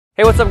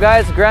Hey, what's up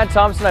guys? Grant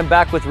Thompson. I'm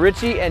back with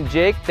Richie and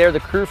Jake. They're the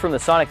crew from the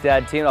Sonic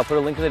Dad team. I'll put a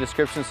link in the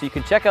description so you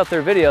can check out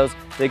their videos.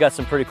 They got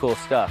some pretty cool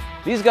stuff.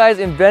 These guys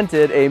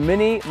invented a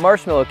mini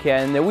marshmallow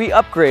cannon that we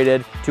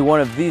upgraded to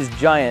one of these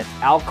giant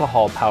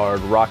alcohol-powered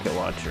rocket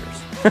launchers.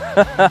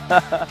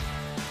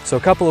 So a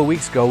couple of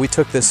weeks ago, we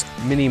took this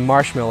mini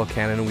marshmallow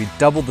cannon and we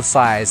doubled the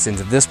size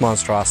into this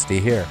monstrosity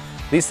here.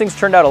 These things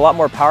turned out a lot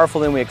more powerful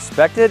than we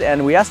expected,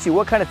 and we asked you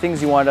what kind of things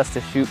you wanted us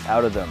to shoot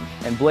out of them.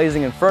 And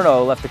Blazing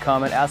Inferno left a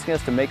comment asking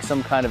us to make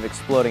some kind of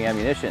exploding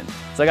ammunition.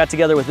 So I got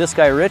together with this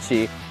guy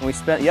Richie, and we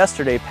spent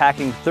yesterday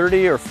packing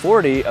 30 or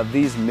 40 of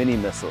these mini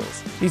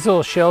missiles. These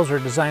little shells are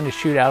designed to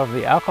shoot out of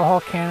the alcohol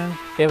cannon.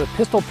 They have a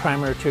pistol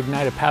primer to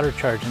ignite a powder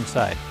charge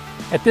inside.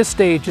 At this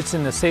stage, it's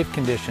in the safe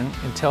condition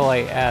until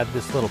I add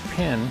this little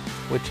pin,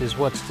 which is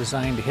what's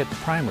designed to hit the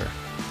primer.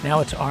 Now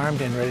it's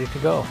armed and ready to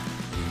go.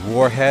 The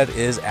warhead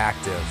is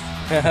active.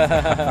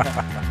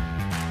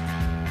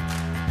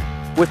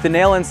 With the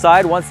nail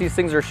inside, once these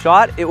things are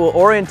shot, it will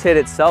orientate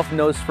itself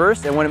nose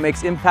first, and when it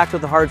makes impact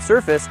with a hard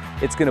surface,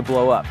 it's gonna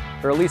blow up.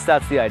 Or at least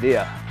that's the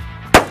idea.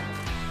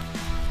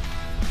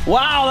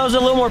 Wow, that was a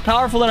little more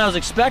powerful than I was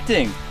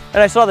expecting.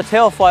 And I saw the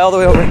tail fly all the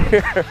way over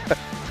here.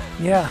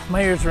 Yeah,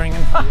 my ear's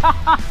ringing.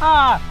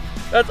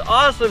 That's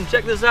awesome,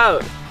 check this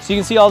out. So you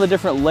can see all the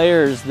different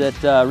layers that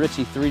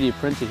Richie 3D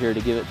printed here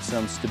to give it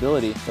some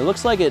stability. It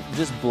looks like it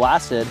just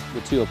blasted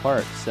the two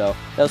apart, so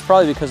that was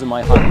probably because of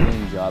my hot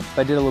cleaning job. If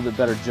I did a little bit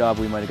better job,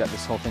 we might have got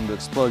this whole thing to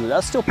explode, but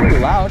that's still pretty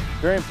loud,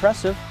 very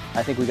impressive.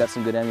 I think we got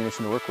some good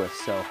ammunition to work with,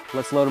 so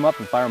let's load them up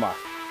and fire them off.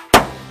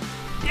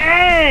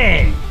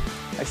 Dang!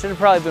 I should have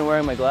probably been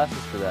wearing my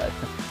glasses for that.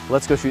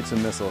 Let's go shoot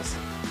some missiles.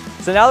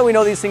 So now that we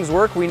know these things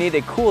work, we need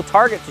a cool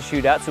target to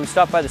shoot at, so we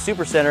stopped by the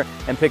Super Center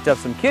and picked up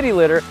some kitty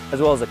litter,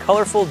 as well as a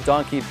colorful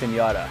donkey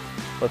piñata.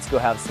 Let's go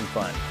have some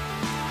fun.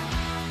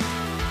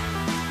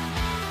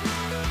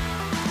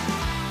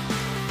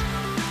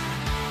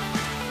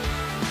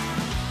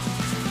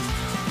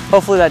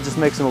 Hopefully that just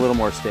makes them a little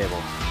more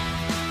stable.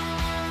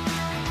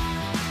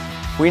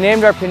 We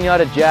named our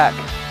piñata Jack.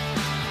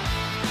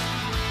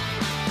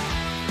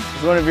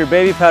 It's one of your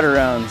baby powder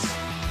rounds.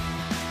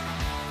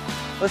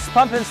 Let's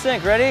pump and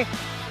sink, ready?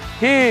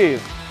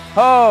 Heave,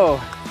 ho,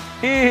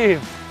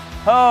 heave,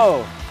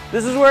 ho.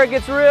 This is where it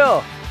gets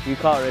real. You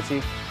call it,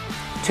 Richie.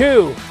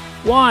 2,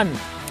 1,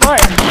 fire!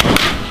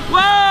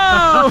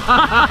 Whoa!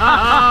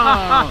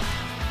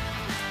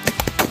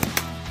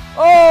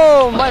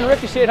 Oh, mine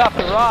ricocheted off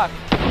the rock.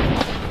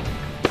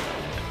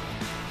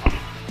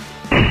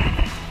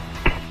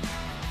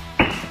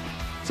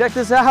 Check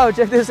this out,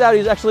 check this out.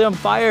 He's actually on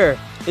fire.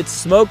 It's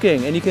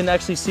smoking, and you can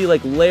actually see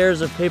like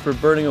layers of paper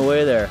burning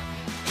away there.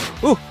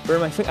 Ooh, burn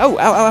my finger. Oh,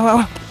 ow, ow, ow,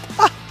 ow.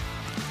 Ah!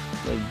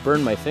 Like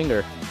burned my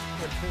finger.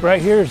 Right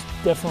here is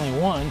definitely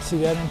one. See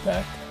that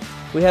impact?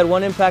 We had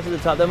one impact at the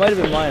top. That might have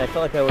been mine. I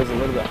felt like I was a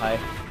little bit high.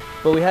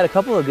 But we had a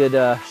couple of good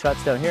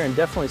shots down here, and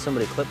definitely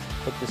somebody clipped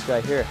this guy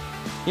here.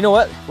 You know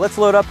what? Let's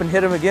load up and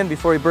hit him again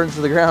before he burns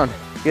to the ground.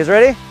 You guys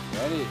ready?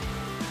 Ready.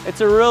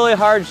 It's a really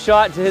hard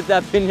shot to hit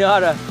that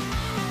piñata.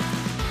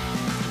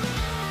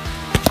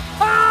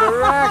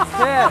 Correct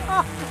hit.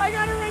 I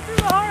got it right through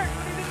the heart,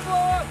 but it didn't blow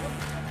up.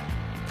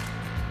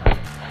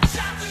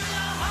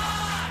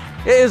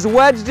 It is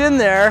wedged in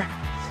there.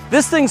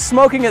 This thing's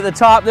smoking at the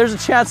top. There's a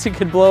chance it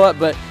could blow up,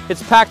 but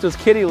it's packed with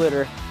kitty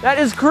litter. That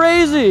is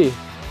crazy.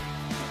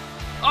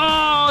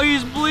 Oh,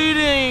 he's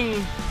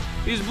bleeding.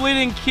 He's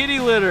bleeding kitty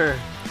litter.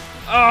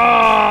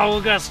 Oh,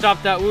 we gotta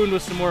stop that wound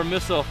with some more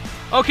missile.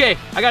 Okay,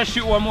 I gotta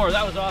shoot one more.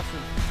 That was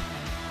awesome.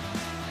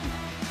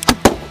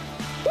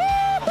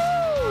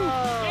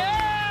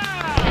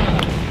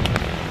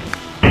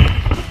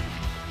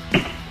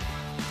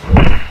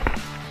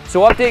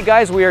 So update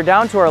guys, we are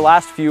down to our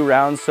last few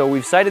rounds, so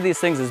we've sighted these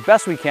things as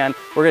best we can.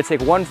 We're gonna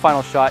take one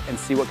final shot and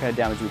see what kind of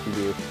damage we can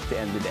do to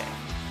end the day.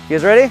 You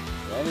guys ready?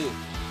 Ready.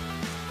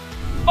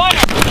 Fire!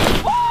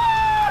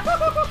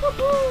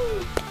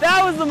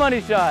 That was the money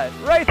shot,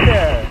 right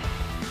there.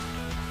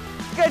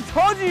 I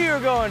told you were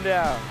going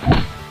down.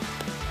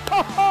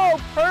 Oh,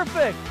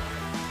 perfect.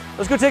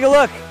 Let's go take a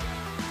look.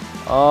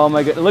 Oh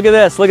my god, look at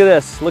this, look at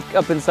this. Look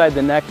up inside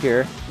the neck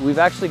here. We've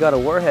actually got a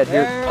warhead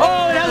here.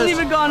 Oh, it hasn't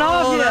even gone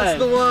off yet. That's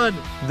the one.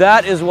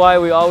 That is why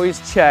we always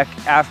check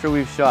after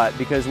we've shot,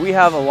 because we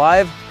have a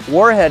live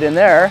warhead in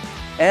there,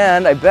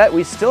 and I bet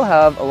we still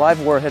have a live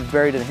warhead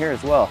buried in here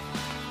as well.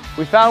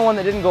 We found one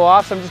that didn't go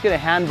off, so I'm just gonna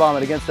hand bomb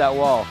it against that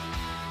wall.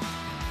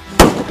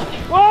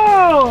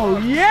 Whoa,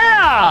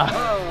 yeah!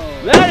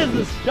 Oh. That is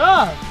the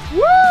stuff.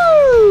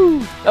 Woo!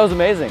 That was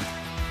amazing.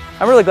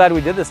 I'm really glad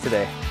we did this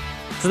today.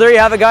 So there you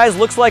have it guys,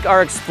 looks like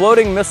our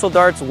exploding missile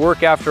darts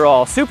work after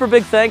all. Super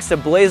big thanks to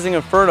Blazing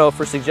Inferno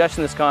for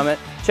suggesting this comment.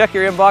 Check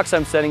your inbox,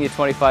 I'm sending you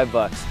 25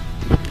 bucks.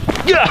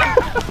 Yeah!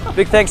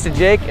 Big thanks to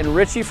Jake and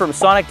Richie from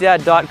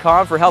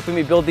SonicDad.com for helping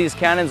me build these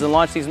cannons and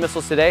launch these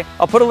missiles today.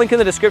 I'll put a link in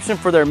the description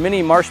for their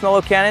mini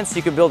marshmallow cannons so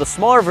you can build a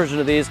smaller version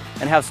of these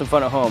and have some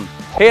fun at home.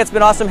 Hey, it's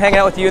been awesome hanging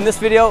out with you in this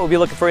video. We'll be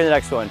looking for you in the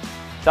next one.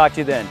 Talk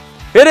to you then.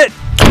 Hit it!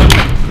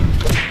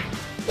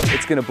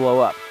 It's gonna blow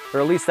up,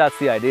 or at least that's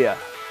the idea.